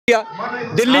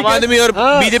दिल्ली आम आदमी और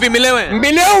बीजेपी मिले हुए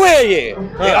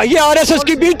हैं ये आरएसएस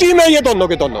की बी टीम है, ये दोनों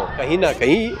के दोनों। कहीं ना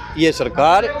कहीं ये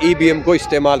सरकार ईवीएम को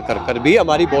इस्तेमाल कर कर भी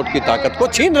हमारी वोट की ताकत को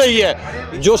छीन रही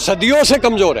है। जो सदियों से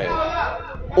कमजोर है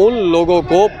उन लोगों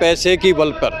को पैसे की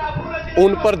बल पर,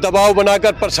 उन पर दबाव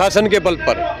बनाकर प्रशासन के बल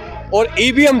पर और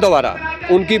ईवीएम द्वारा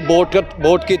उनकी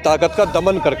वोट की ताकत का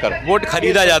दमन कर कर वोट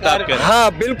खरीदा जाता है।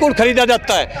 हाँ बिल्कुल खरीदा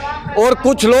जाता है। और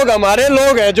कुछ लोग हमारे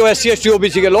लोग हैं जो SC ST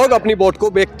OBC के लोग अपनी वोट को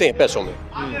बेचते हैं, पैसों में,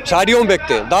 साड़ियों में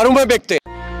बेचते हैं, दारू में बेचते हैं।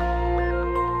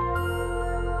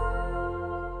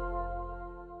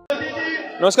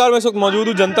 नमस्कार, मैं इस वक्त मौजूद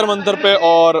हूँ जंतर मंतर पे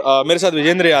और मेरे साथ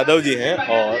विजेंद्र यादव जी हैं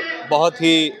और बहुत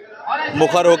ही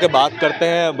मुखर होकर बात करते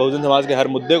हैं, बहुजन समाज के हर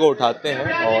मुद्दे को उठाते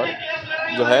हैं और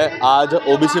जो है आज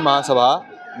OBC महासभा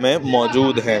में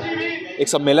मौजूद हैं। एक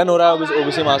सम्मेलन हो रहा है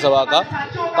OBC महासभा का,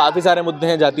 काफ़ी सारे मुद्दे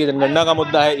हैं, जातीय जनगणना का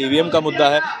मुद्दा है, ईवीएम का मुद्दा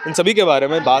है, इन सभी के बारे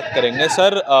में बात करेंगे।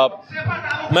 सर,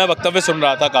 मैं वक्तव्य सुन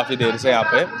रहा था काफ़ी देर से यहाँ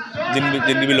पे,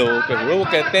 जिन भी लोगों के हुए, वो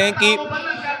कहते हैं कि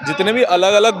जितने भी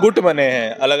अलग अलग गुट बने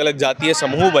हैं, अलग अलग जातीय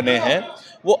समूह बने हैं,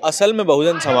 वो असल में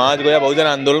बहुजन समाज को या बहुजन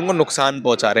आंदोलन को नुकसान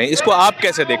पहुँचा रहे हैं। इसको आप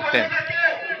कैसे देखते हैं?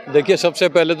 देखिए, सबसे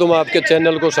पहले तो मैं आपके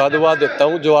चैनल को साधुवाद देता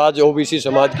हूं जो आज OBC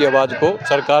समाज की आवाज़ को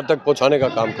सरकार तक पहुंचाने का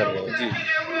काम कर रहे हैं। जी,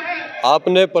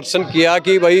 आपने प्रश्न किया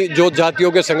कि भाई जो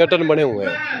जातियों के संगठन बने हुए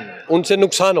हैं उनसे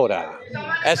नुकसान हो रहा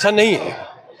है। ऐसा नहीं है।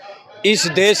 इस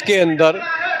देश के अंदर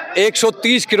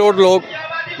 130 करोड़ लोग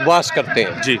वास करते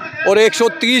हैं जी, और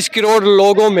 130 करोड़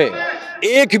लोगों में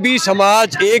एक भी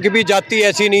समाज, एक भी जाति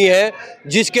ऐसी नहीं है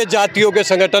जिसके जातियों के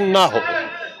संगठन ना हो।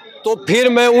 तो फिर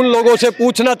मैं उन लोगों से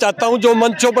पूछना चाहता हूं जो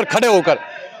मंचों पर खड़े होकर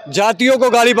जातियों को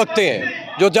गाली बकते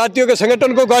हैं, जो जातियों के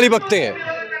संगठन को गाली बकते हैं,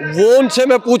 वो उनसे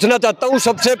मैं पूछना चाहता हूं,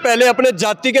 सबसे पहले अपने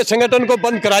जाति के संगठन को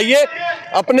बंद कराइए,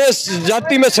 अपने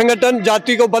जाति में संगठन,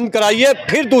 जाति को बंद कराइए,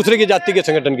 फिर दूसरे की जाति के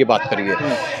संगठन की बात करिए।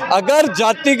 अगर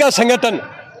जाति का संगठन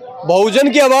बहुजन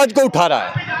की आवाज़ को उठा रहा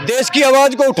है, देश की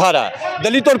आवाज़ को उठा रहा है,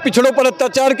 दलित और पिछड़ों पर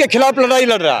अत्याचार के खिलाफ लड़ाई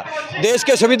लड़ रहा है, देश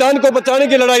के संविधान को बचाने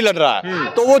की लड़ाई लड़ रहा है,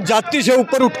 तो वो जाति से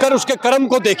ऊपर उठकर उसके कर्म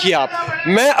को देखिए आप।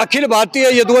 मैं अखिल भारतीय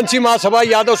यदुवंशी महासभा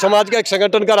यादव समाज का एक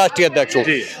संगठन का राष्ट्रीय अध्यक्ष हूँ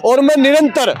और मैं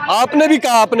निरंतर, आपने भी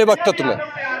कहा अपने वक्तव्य में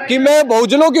कि मैं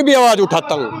बहुजनों की भी आवाज़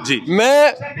उठाता हूँ,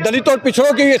 मैं दलित और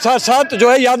पिछड़ों के साथ साथ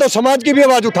जो है यादव समाज की भी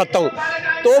आवाज़ उठाता हूँ।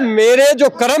 तो मेरे जो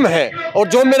कर्म है और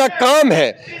जो मेरा काम है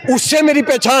उससे मेरी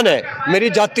पहचान है, मेरी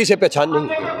जाति से पहचान नहीं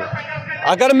है।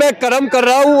 अगर मैं कर्म कर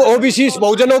रहा हूँ, OBC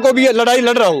बहुजनों को भी लड़ाई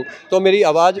लड़ रहा हूँ, तो मेरी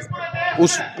आवाज़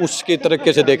उसके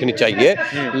तरीके से देखनी चाहिए।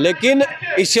 लेकिन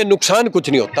इससे नुकसान कुछ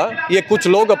नहीं होता। ये कुछ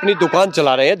लोग अपनी दुकान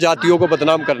चला रहे हैं जातियों को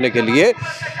बदनाम करने के लिए।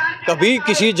 कभी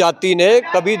किसी जाति ने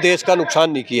कभी देश का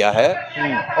नुकसान नहीं किया है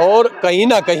और कहीं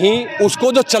ना कहीं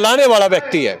उसको जो चलाने वाला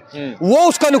व्यक्ति है वो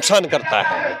उसका नुकसान करता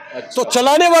है। तो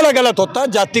चलाने वाला गलत होता है,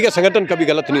 जाति का संगठन कभी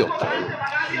गलत नहीं होता है।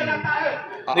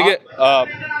 देखिए,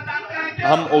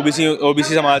 हम OBC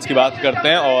समाज की बात करते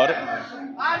हैं और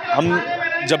हम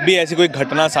जब भी ऐसी कोई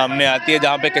घटना सामने आती है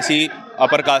जहाँ पे किसी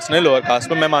अपर कास्ट ने लोअर कास्ट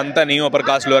पर, मैं मानता नहीं हूँ अपर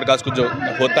कास्ट लोअर कास्ट को जो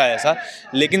होता है ऐसा,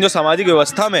 लेकिन जो सामाजिक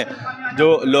व्यवस्था में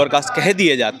जो लोअर कास्ट कह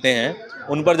दिए जाते हैं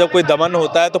उन पर जब कोई दमन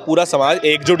होता है तो पूरा समाज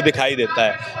एकजुट दिखाई देता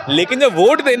है। लेकिन जब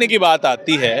वोट देने की बात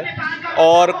आती है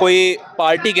और कोई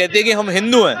पार्टी कहती है कि हम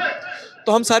हिंदू हैं,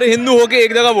 तो हम सारे हिंदू होके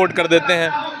एक जगह वोट कर देते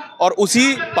हैं और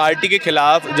उसी पार्टी के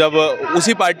खिलाफ जब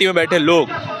उसी पार्टी में बैठे लोग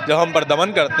जब हम पर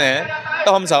दमन करते हैं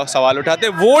तो हम सवाल उठाते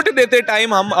हैं। वोट देते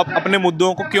टाइम हम अपने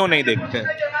मुद्दों को क्यों नहीं देखते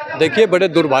हैं? देखिए, बड़े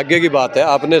दुर्भाग्य की बात है,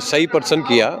 आपने सही प्रश्न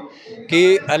किया कि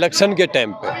इलेक्शन के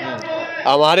टाइम पे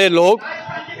हमारे लोग,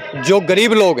 जो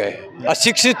गरीब लोग हैं,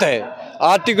 अशिक्षित हैं,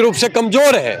 आर्थिक रूप से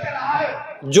कमज़ोर हैं,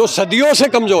 जो सदियों से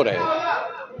कमज़ोर हैं,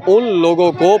 उन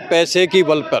लोगों को पैसे की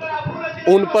बल पर,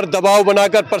 उन पर दबाव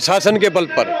बनाकर प्रशासन के बल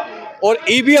पर और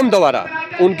ईवीएम द्वारा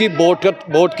उनकी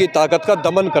वोट की ताकत का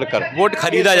दमन कर कर वोट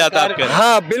खरीदा जाता है।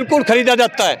 हाँ बिल्कुल खरीदा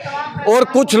जाता है। और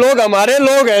कुछ लोग हमारे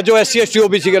लोग हैं जो SC ST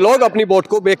OBC के लोग अपनी वोट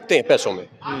को बेचते हैं, पैसों में,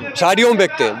 साड़ियों में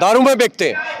बेचते हैं, दारू में बेचते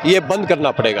हैं। ये बंद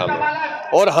करना पड़ेगा हमें।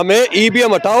 और हमें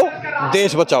ईवीएम हटाओ,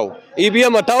 देश बचाओ,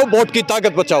 ईवीएम हटाओ, वोट की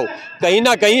ताकत बचाओ। कहीं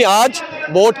ना कहीं आज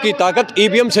वोट की ताकत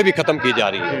ईवीएम से भी खत्म की जा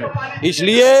रही है।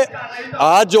 इसलिए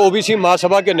आज जो OBC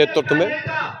महासभा के नेतृत्व में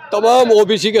तमाम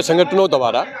OBC के संगठनों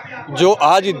द्वारा जो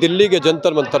आज दिल्ली के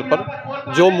जंतर मंतर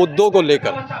पर जो मुद्दों को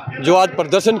लेकर जो आज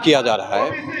प्रदर्शन किया जा रहा है,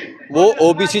 वो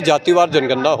OBC जातिवार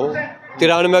जनगणना हो,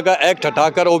 93 का एक्ट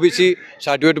हटाकर OBC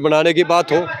सर्टिफिकेट बनाने की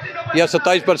बात हो, या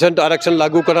 27% आरक्षण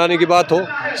लागू कराने की बात हो,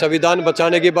 संविधान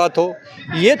बचाने की बात हो,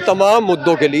 ये तमाम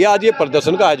मुद्दों के लिए आज ये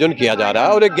प्रदर्शन का आयोजन किया जा रहा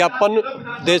है और एक ज्ञापन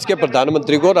देश के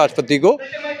प्रधानमंत्री को, राष्ट्रपति को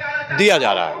दिया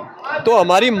जा रहा है। तो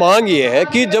हमारी मांग ये है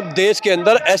कि जब देश के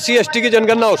अंदर SC ST की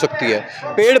जनगणना हो सकती है,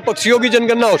 पेड़ पक्षियों की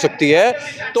जनगणना हो सकती है,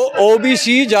 तो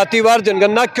OBC जातिवार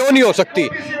जनगणना क्यों नहीं हो सकती।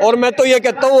 और मैं तो ये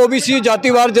कहता हूँ OBC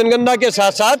जातिवार जनगणना के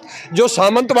साथ साथ जो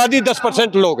सामंतवादी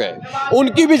 10% लोग हैं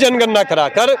उनकी भी जनगणना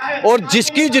कराकर, और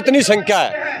जिसकी जितनी संख्या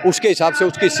है उसके हिसाब से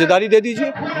उसकी हिस्सेदारी दे दीजिए,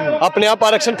 अपने आप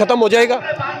आरक्षण खत्म हो जाएगा।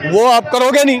 वो आप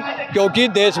करोगे नहीं, क्योंकि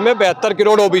देश में 72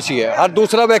 करोड़ OBC है, हर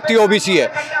दूसरा व्यक्ति OBC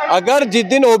है। अगर जिस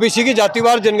दिन OBC की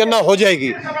जातिवार जनगणना हो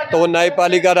जाएगी तो वो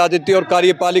न्यायपालिका, राजनीति और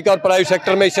कार्यपालिका और प्राइवेट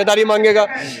सेक्टर में हिस्सेदारी मांगेगा,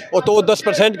 और तो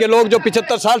 10% के लोग जो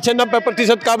 75 साल से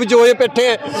 90% काबिज हुए बैठे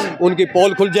हैं उनकी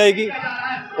पोल खुल जाएगी,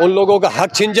 उन लोगों का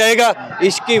हक छिन जाएगा।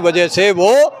 इसकी वजह से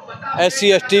वो SC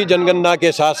ST जनगणना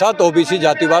के साथ साथ OBC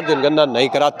जातिवार जनगणना नहीं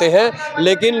कराते हैं।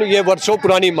 लेकिन ये वर्षों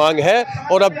पुरानी मांग है,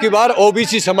 और अब की बार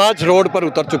OBC समाज रोड पर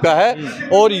उतर चुका है,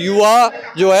 और युवा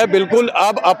जो है बिल्कुल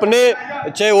अब अपने,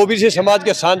 चाहे OBC समाज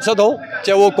के सांसद हो,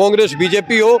 चाहे वो कांग्रेस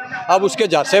BJP हो, अब उसके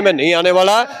झांसे में नहीं आने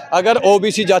वाला। अगर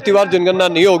OBC जातिवार जनगणना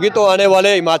नहीं होगी तो आने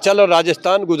वाले हिमाचल और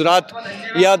राजस्थान, गुजरात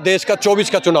या देश का 24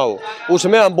 का चुनाव,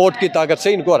 उसमें हम वोट की ताकत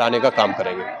से इनको हराने का काम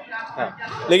करेंगे।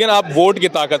 लेकिन आप वोट की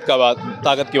ताकत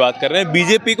की बात कर रहे हैं।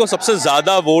 बीजेपी को सबसे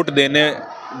ज़्यादा वोट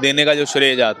देने का जो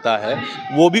श्रेय जाता है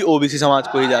वो भी OBC समाज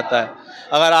को ही जाता है।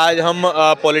 अगर आज हम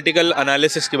पॉलिटिकल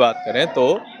एनालिसिस की बात करें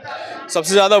तो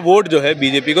सबसे ज़्यादा वोट जो है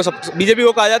बीजेपी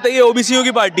को कहा जाता है ये OBCओं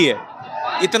की पार्टी है,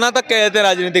 इतना तक कह देते हैं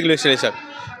राजनीतिक विश्लेषक।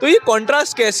 तो ये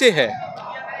कॉन्ट्रास्ट कैसे है?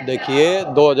 देखिए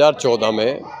 2014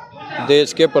 में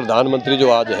देश के प्रधानमंत्री जो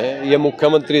आज हैं ये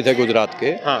मुख्यमंत्री थे गुजरात के,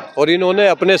 हाँ। और इन्होंने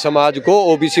अपने समाज को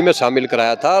OBC में शामिल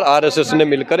कराया था, और RSS ने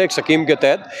मिलकर एक स्कीम के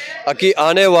तहत कि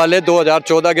आने वाले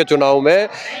 2014 के चुनाव में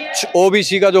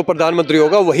OBC का जो प्रधानमंत्री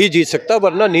होगा वही जीत सकता,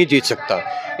 वरना नहीं जीत सकता।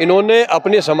 इन्होंने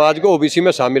अपने समाज को OBC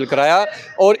में शामिल कराया,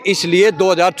 और इसलिए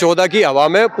 2014 की हवा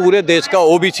में पूरे देश का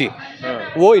OBC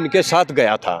वो इनके साथ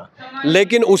गया था।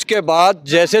 लेकिन उसके बाद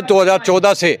जैसे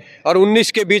 2014 से और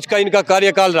 19 के बीच का इनका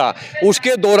कार्यकाल रहा,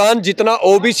 उसके दौरान जितना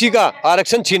OBC का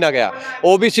आरक्षण छीना गया,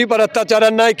 OBC पर अत्याचार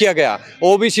अन्याय किया गया,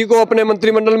 OBC को अपने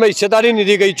मंत्रिमंडल में हिस्सेदारी नहीं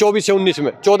दी गई 14 से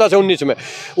 19 में,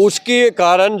 उसके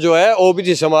कारण जो है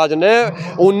OBC समाज ने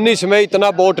 19 में इतना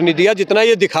वोट नहीं दिया जितना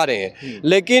ये दिखा रहे हैं।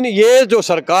 लेकिन ये जो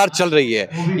सरकार चल रही है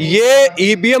ये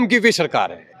EVM की भी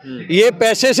सरकार है, ये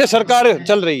पैसे से सरकार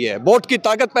चल रही है, वोट की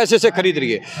ताकत पैसे से खरीद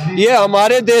रही है। ये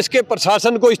हमारे देश के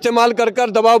प्रशासन को इस्तेमाल कर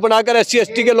दबाव बनाकर SC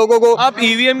ST के लोगों को। आप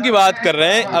EVM की बात कर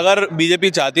रहे हैं, अगर बीजेपी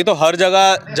चाहती तो हर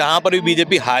जगह जहां पर भी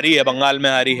बीजेपी हारी है, बंगाल में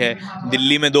हारी है,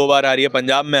 दिल्ली में 2 बार हारी है,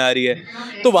 पंजाब में हारी है,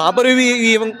 तो वहां पर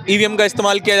भी EVM का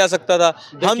इस्तेमाल किया जा सकता था।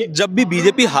 हम जब भी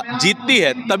बीजेपी जीतती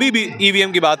है तभी भी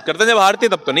EVM की बात करते हैं, जब हारती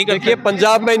तब तो नहीं करते। देखिए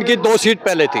पंजाब में इनकी 2 सीट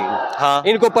पहले थी, हाँ।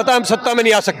 इनको पता हम सत्ता में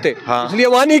नहीं आ सकते, हाँ। इसलिए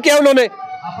वहां नहीं किया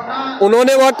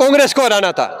उन्होंने वहां कांग्रेस को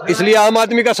हराना था, इसलिए आम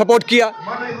आदमी का सपोर्ट किया।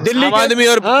 दिल्ली आम आदमी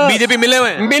और बीजेपी मिले हुए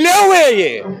हैं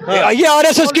ये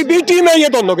RSS की भी टीम है, ये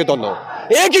दोनों के दोनों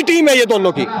एक ही टीम है ये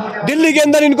दोनों की। दिल्ली के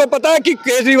अंदर इनको पता है कि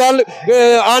केजरीवाल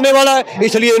आने वाला है,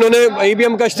 इसलिए इन्होंने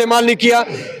EVM का इस्तेमाल नहीं किया।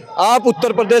 आप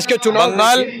उत्तर प्रदेश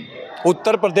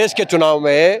के चुनाव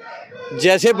में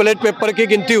जैसे बैलेट पेपर की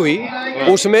गिनती हुई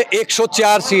उसमें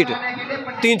 104 सीट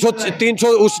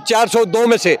 402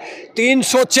 में से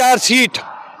 304 सीट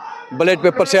बैलेट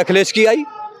पेपर से अखिलेश की आई।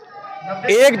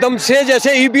 एकदम से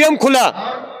जैसे EVM खुला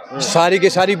सारी की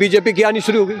सारी बीजेपी की आनी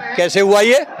शुरू हो गई। कैसे हुआ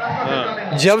ये?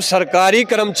 जब सरकारी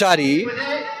कर्मचारी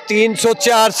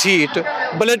 304 सीट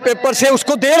बैलेट पेपर से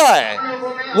उसको दे रहा है,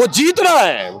 वो जीत रहा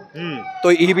है,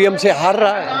 तो EVM से हार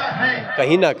रहा है।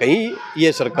 कहीं ना कहीं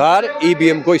ये सरकार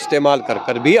EVM को इस्तेमाल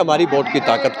कर भी हमारी वोट की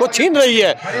ताकत को छीन रही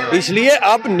है। इसलिए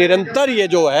अब निरंतर ये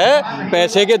जो है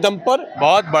पैसे के दम पर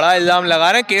बहुत बड़ा इल्जाम लगा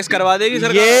रहे हैं, केस करवा देगी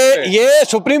सरकार। ये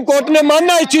सुप्रीम कोर्ट ने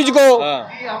मानना इस चीज को।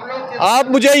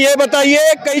 आप मुझे ये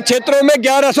बताइए, कई क्षेत्रों में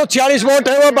 1146 वोट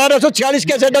है, वो 1246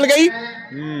 कैसे डल गई?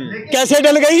 कैसे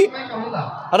डल गई?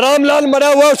 रामलाल मरा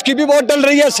हुआ उसकी भी वोट डल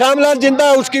रही है, श्यामलाल जिंदा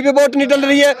है उसकी भी वोट नहीं डल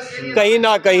रही है। कहीं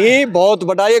ना कहीं बहुत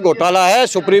बड़ा ये घोटाला है।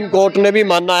 सुप्रीम कोर्ट ने भी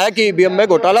मानना है कि EVM में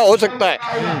घोटाला हो सकता है,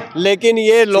 लेकिन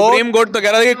ये लोग, सुप्रीम कोर्ट तो कह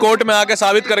रहा है कि कोर्ट में आके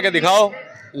साबित करके दिखाओ,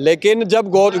 लेकिन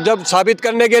जब साबित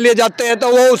करने के लिए जाते हैं तो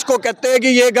वो उसको कहते हैं कि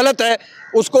ये गलत है,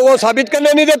 उसको वो साबित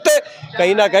करने नहीं देते।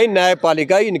 कहीं ना कहीं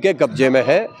न्यायपालिका इनके कब्जे में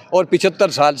है, और 75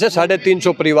 साल से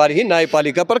 350 परिवार ही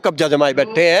न्यायपालिका पर कब्जा जमाए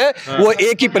बैठे हैं। वो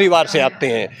एक ही परिवार से आते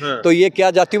हैं, तो ये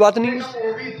क्या जातिवाद नहीं है?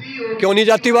 क्यों नहीं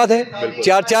जातिवाद है?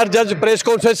 4 जज प्रेस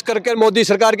कॉन्फ्रेंस करके मोदी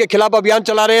सरकार के खिलाफ अभियान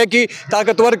चला रहे हैं कि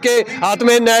ताकतवर के हाथ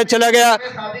में न्याय चला गया।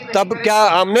 तब क्या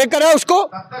हमने करा उसको?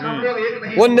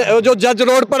 वो जो जज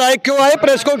रोड पर आए क्यों आए?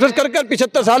 प्रेस कॉन्फ्रेंस कर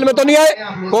 75 साल में तो नहीं आए,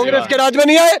 कांग्रेस के राज में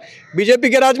नहीं आए, बीजेपी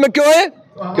के राज में क्यों आए?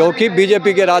 क्योंकि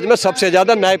बीजेपी के राज में सबसे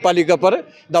ज़्यादा न्यायपालिका पर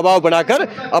दबाव बनाकर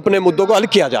अपने मुद्दों को हल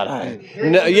किया जा रहा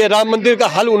है। ये राम मंदिर का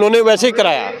हल उन्होंने वैसे ही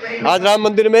कराया। आज राम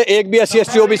मंदिर में एक भी SC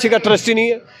ST OBC का ट्रस्टी नहीं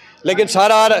है, लेकिन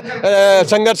सारा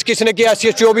संघर्ष किसने किया? SC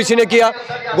ST OBC ने किया।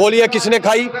 गोलियां किसने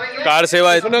खाई? कार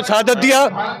सेवा उसने शहादत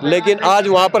दिया। लेकिन आज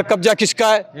वहाँ पर कब्जा किसका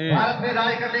है?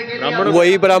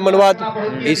 वही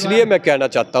ब्राह्मणवाद। इसलिए मैं कहना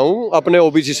चाहता हूँ अपने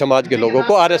OBC समाज के लोगों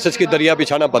को, RSS की दरिया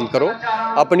बिछाना बंद करो,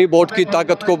 अपनी वोट की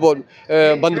ताकत को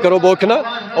बंद करो बोखना,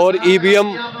 और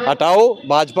EVM हटाओ,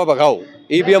 भाजपा भगाओ।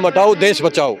 EVM हटाओ, देश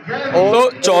बचाओ। और तो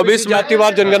 24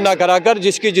 जातिवार जनगणना कराकर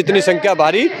जिसकी जितनी संख्या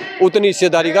भारी उतनी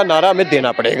हिस्सेदारी का नारा हमें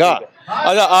देना पड़ेगा।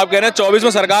 अच्छा, आप कह रहे हैं 24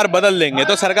 में सरकार बदल देंगे,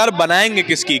 तो सरकार बनाएंगे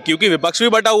किसकी? क्योंकि विपक्ष भी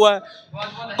बटा हुआ है।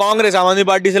 कांग्रेस आम आदमी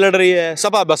पार्टी से लड़ रही है,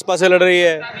 सपा बसपा से लड़ रही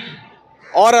है,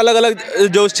 और अलग अलग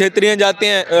जो क्षेत्रीय जाते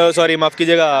हैं, सॉरी माफ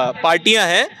कीजिएगा, पार्टियां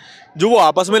हैं जो वो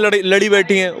आपस में लड़ी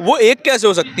बैठी हैं, वो एक कैसे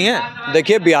हो सकती हैं?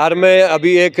 देखिए, बिहार में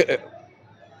अभी एक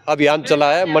अभियान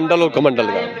चला है मंडल और कमंडल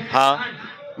का। हाँ,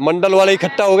 मंडल वाले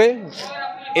इकट्ठा हो गए,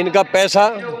 इनका पैसा,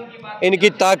 इनकी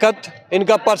ताकत,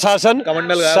 इनका प्रशासन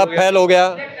सब फैल हो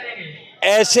गया।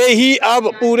 ऐसे ही अब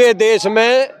पूरे देश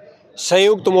में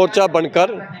संयुक्त मोर्चा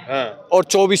बनकर, और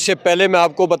 24 से पहले मैं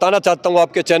आपको बताना चाहता हूं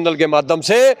आपके चैनल के माध्यम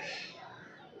से,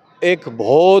 एक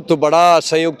बहुत बड़ा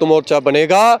संयुक्त मोर्चा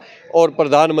बनेगा और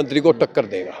प्रधानमंत्री को टक्कर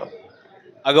देगा।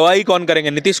 अगुवाई कौन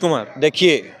करेंगे? नीतीश कुमार?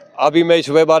 देखिए, अभी मैं इस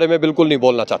बारे में बिल्कुल नहीं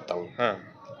बोलना चाहता हूँ।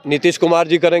 नीतीश कुमार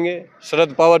जी करेंगे,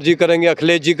 शरद पवार जी करेंगे,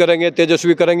 अखिलेश जी करेंगे,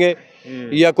 तेजस्वी करेंगे,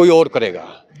 या कोई और करेगा,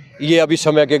 ये अभी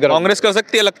समय के गर्भ। कांग्रेस कर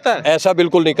सकती है लगता है? ऐसा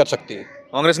बिल्कुल नहीं कर सकती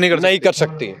कांग्रेस, नहीं कर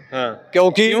सकती।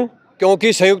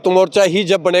 क्योंकि संयुक्त मोर्चा ही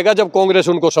जब बनेगा जब कांग्रेस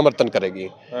उनको समर्थन करेगी।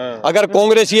 अगर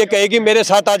कांग्रेस ये कहेगी मेरे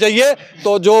साथ आ जाइए,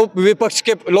 तो जो विपक्ष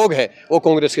के लोग हैं वो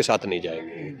कांग्रेस के साथ नहीं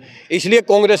जाएंगे। इसलिए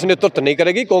कांग्रेस नेतृत्व नहीं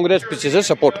करेगी, कांग्रेस पीछे से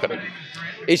सपोर्ट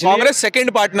करेगी। कांग्रेस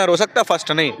सेकंड पार्टनर हो सकता है,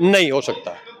 फर्स्ट नहीं हो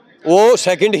सकता। वो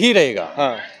सेकंड ही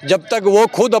रहेगा। जब तक वो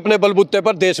खुद अपने बलबूते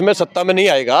पर देश में सत्ता में नहीं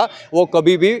आएगा, वो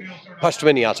कभी भी फर्स्ट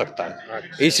में नहीं आ सकता है।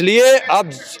 इसलिए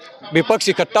अब विपक्ष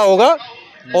इकट्ठा होगा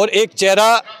और एक चेहरा,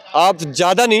 आप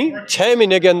ज्यादा नहीं, 6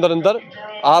 महीने के अंदर अंदर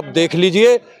आप देख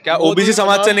लीजिए। क्या OBC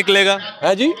समाज से निकलेगा?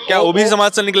 है जी, क्या OBC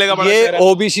समाज से निकलेगा? ये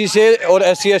OBC से और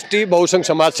SC ST बहुसंख्य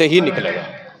समाज से ही निकलेगा।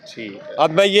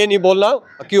 अब मैं ये नहीं बोल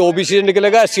रहा कि OBC से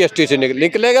निकलेगा, SC ST से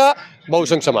निकलेगा,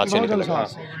 बहुसंख्य समाज से निकलेगा।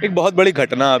 एक बहुत बड़ी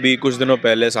घटना अभी कुछ दिनों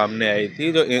पहले सामने आई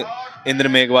थी, जो इंद्र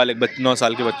मेघवाल, एक 9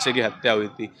 साल के बच्चे की हत्या हुई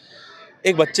थी।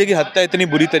 एक बच्चे की हत्या इतनी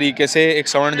बुरी तरीके से एक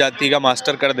सवर्ण जाति का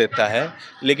मास्टर कर देता है,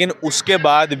 लेकिन उसके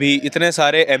बाद भी इतने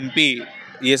सारे MP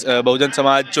ये बहुजन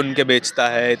समाज चुन के बेचता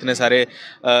है, इतने सारे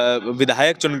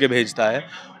विधायक चुन के भेजता है,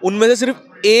 उनमें से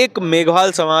सिर्फ एक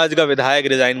मेघवाल समाज का विधायक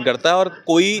रिजाइन करता है,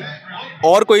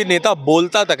 और कोई नेता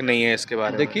बोलता तक नहीं है इसके बारे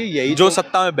में। देखिए, यही जो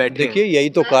सत्ता में बैठे, देखिए यही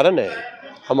तो कारण है,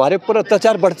 हमारे ऊपर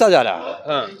अत्याचार बढ़ता जा रहा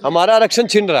है। हमारा आरक्षण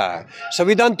छीन रहा है,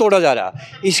 संविधान तोड़ा जा रहा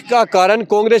है। इसका कारण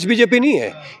कांग्रेस BJP नहीं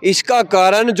है, इसका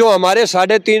कारण जो हमारे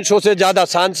 350 से ज्यादा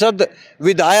सांसद,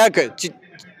 विधायक,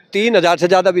 3000 से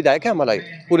ज्यादा विधायक है हमारे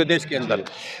पूरे देश के अंदर,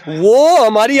 वो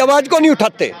हमारी आवाज को नहीं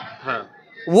उठाते।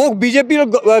 वो BJP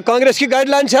और कांग्रेस की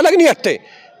गाइडलाइन से अलग नहीं हटते।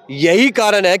 यही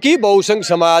कारण है कि बहुसंख्य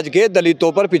समाज के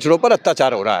दलितों पर, पिछड़ों पर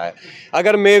अत्याचार हो रहा है।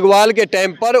 अगर मेघवाल के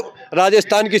टाइम पर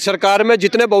राजस्थान की सरकार में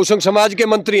जितने बहुसंख्य समाज के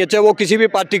मंत्री हैं, चाहे वो किसी भी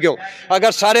पार्टी के हों,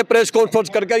 अगर सारे प्रेस कॉन्फ्रेंस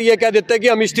करके ये कह देते हैं कि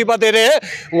हम इस्तीफा दे रहे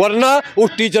हैं वरना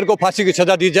उस टीचर को फांसी की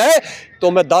सजा दी जाए,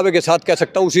 तो मैं दावे के साथ कह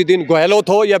सकता हूँ उसी दिन गहलोत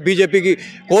हो या BJP की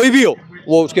कोई भी हो,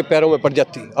 वो उसके पैरों में पड़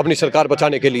जाती अपनी सरकार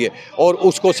बचाने के लिए और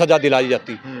उसको सजा दिलाई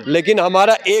जाती। लेकिन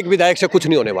हमारा एक विधायक से कुछ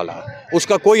नहीं होने वाला,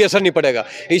 उसका कोई असर नहीं पड़ेगा।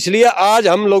 इसलिए आज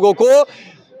हम लोगों को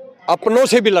अपनों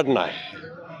से भी लड़ना है,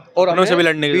 और अपनों से भी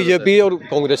लड़ने, BJP और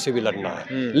कांग्रेस से भी लड़ना है,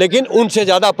 लेकिन उनसे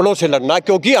ज्यादा अपनों से लड़ना,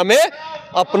 क्योंकि हमें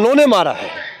अपनों ने मारा है।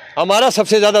 हमारा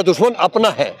सबसे ज्यादा दुश्मन अपना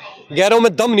है। गैरों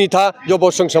में दम नहीं था जो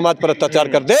बहुसंख्य समाज पर अत्याचार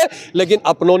कर दे, लेकिन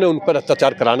अपनों ने उन पर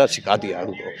अत्याचार कराना सिखा दिया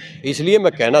उनको। इसलिए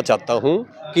मैं कहना चाहता हूं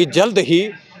कि जल्द ही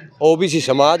OBC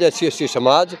समाज, SC ST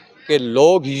समाज के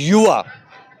लोग, युवा,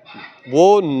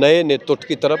 वो नए नेतृत्व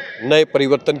की तरफ, नए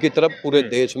परिवर्तन की तरफ, पूरे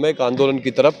देश में एक आंदोलन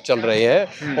की तरफ चल रहे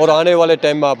हैं। और आने वाले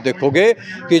टाइम में आप देखोगे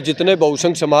कि जितने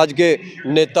बहुसंख्य समाज के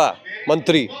नेता,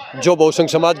 मंत्री जो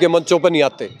बहुसंख्य समाज के मंचों पर नहीं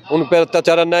आते, उन पर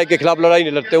अत्याचार, अन्याय के खिलाफ लड़ाई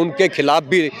नहीं लड़ते, उनके खिलाफ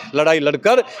भी लड़ाई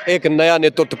लड़कर एक नया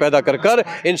नेतृत्व पैदा कर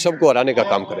इन सबको हराने का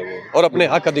काम करेंगे और अपने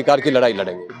हक अधिकार की लड़ाई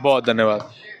लड़ेंगे। बहुत धन्यवाद।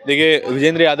 देखिए,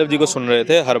 विजेंद्र यादव जी को सुन रहे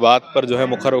थे, हर बात पर जो है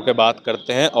मुखर होकर बात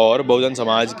करते हैं और बहुजन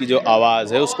समाज की जो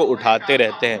आवाज़ है उसको उठाते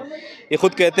रहते हैं। ये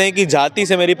खुद कहते हैं कि जाति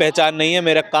से मेरी पहचान नहीं है,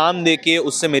 मेरा काम देखिए,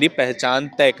 उससे मेरी पहचान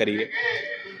तय करिए।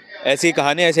 ऐसी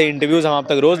कहानियाँ, ऐसे इंटरव्यूज़ हम आप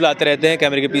तक रोज़ लाते रहते हैं।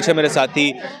 कैमरे के पीछे मेरे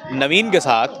साथी नवीन के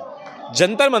साथ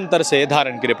जंतर मंतर से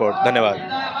धारण की रिपोर्ट।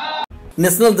 धन्यवाद।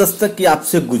 नेशनल दस्तक की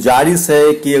आपसे गुजारिश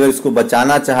है कि अगर इसको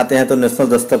बचाना चाहते हैं तो नेशनल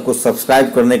दस्तक को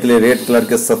सब्सक्राइब करने के लिए रेड कलर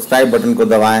के सब्सक्राइब बटन को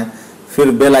दबाएं,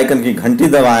 फिर बेल आइकन की घंटी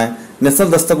दबाएं।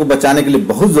 नेशनल दस्तक को बचाने के लिए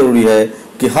बहुत ज़रूरी है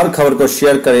कि हर खबर को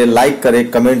शेयर करें, लाइक करें,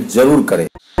 कमेंट जरूर करें।